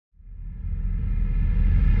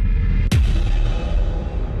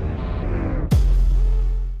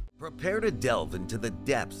Prepare to delve into the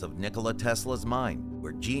depths of Nikola Tesla's mind,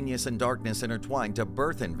 where genius and darkness intertwine to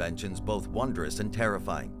birth inventions both wondrous and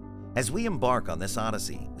terrifying. As we embark on this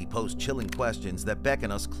odyssey, we pose chilling questions that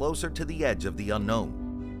beckon us closer to the edge of the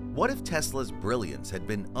unknown. What if Tesla's brilliance had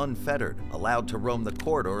been unfettered, allowed to roam the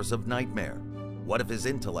corridors of nightmare? What if his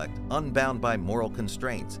intellect, unbound by moral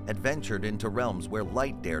constraints, had ventured into realms where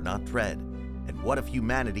light dare not tread? And what if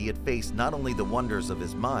humanity had faced not only the wonders of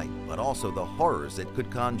his mind, but also the horrors it could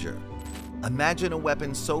conjure? Imagine a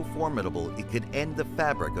weapon so formidable it could end the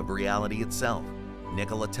fabric of reality itself.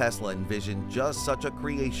 Nikola Tesla envisioned just such a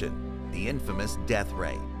creation, the infamous death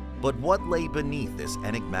ray. But what lay beneath this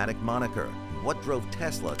enigmatic moniker? And what drove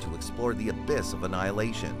Tesla to explore the abyss of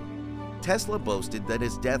annihilation? Tesla boasted that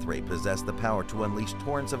his death ray possessed the power to unleash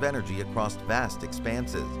torrents of energy across vast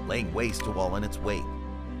expanses, laying waste to all in its wake.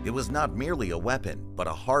 It was not merely a weapon, but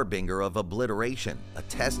a harbinger of obliteration, a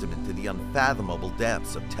testament to the unfathomable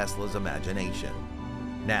depths of Tesla's imagination.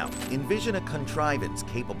 Now, envision a contrivance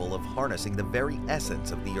capable of harnessing the very essence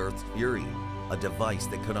of the Earth's fury, a device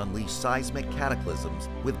that could unleash seismic cataclysms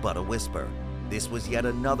with but a whisper. This was yet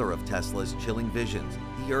another of Tesla's chilling visions,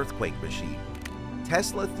 the earthquake machine.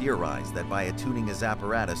 Tesla theorized that by attuning his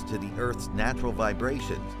apparatus to the Earth's natural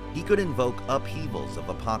vibrations, he could invoke upheavals of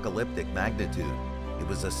apocalyptic magnitude. It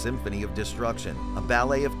was a symphony of destruction, a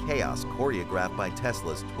ballet of chaos choreographed by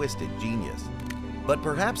Tesla's twisted genius. But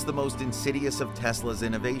perhaps the most insidious of Tesla's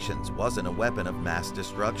innovations wasn't a weapon of mass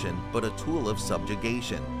destruction, but a tool of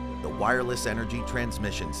subjugation, the wireless energy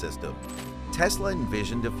transmission system. Tesla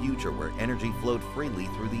envisioned a future where energy flowed freely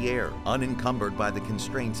through the air, unencumbered by the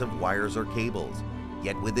constraints of wires or cables.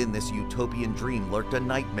 Yet within this utopian dream lurked a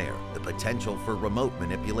nightmare, the potential for remote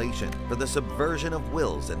manipulation, for the subversion of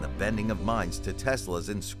wills and the bending of minds to Tesla's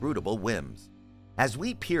inscrutable whims. As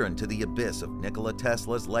we peer into the abyss of Nikola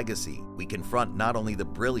Tesla's legacy, we confront not only the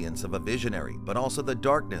brilliance of a visionary, but also the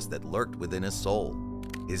darkness that lurked within his soul.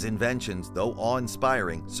 His inventions, though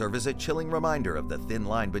awe-inspiring, serve as a chilling reminder of the thin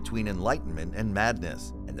line between enlightenment and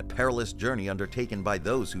madness, and the perilous journey undertaken by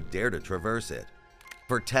those who dare to traverse it.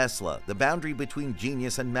 For Tesla, the boundary between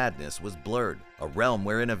genius and madness was blurred, a realm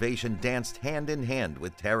where innovation danced hand in hand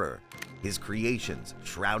with terror. His creations,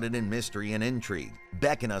 shrouded in mystery and intrigue,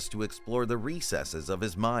 beckon us to explore the recesses of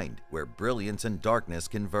his mind, where brilliance and darkness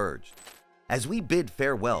converged. As we bid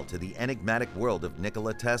farewell to the enigmatic world of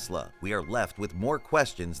Nikola Tesla, we are left with more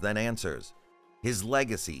questions than answers. His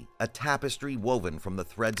legacy, a tapestry woven from the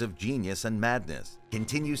threads of genius and madness,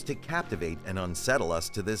 continues to captivate and unsettle us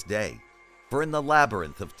to this day. For in the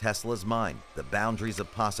labyrinth of Tesla's mind, the boundaries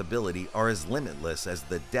of possibility are as limitless as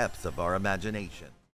the depths of our imagination.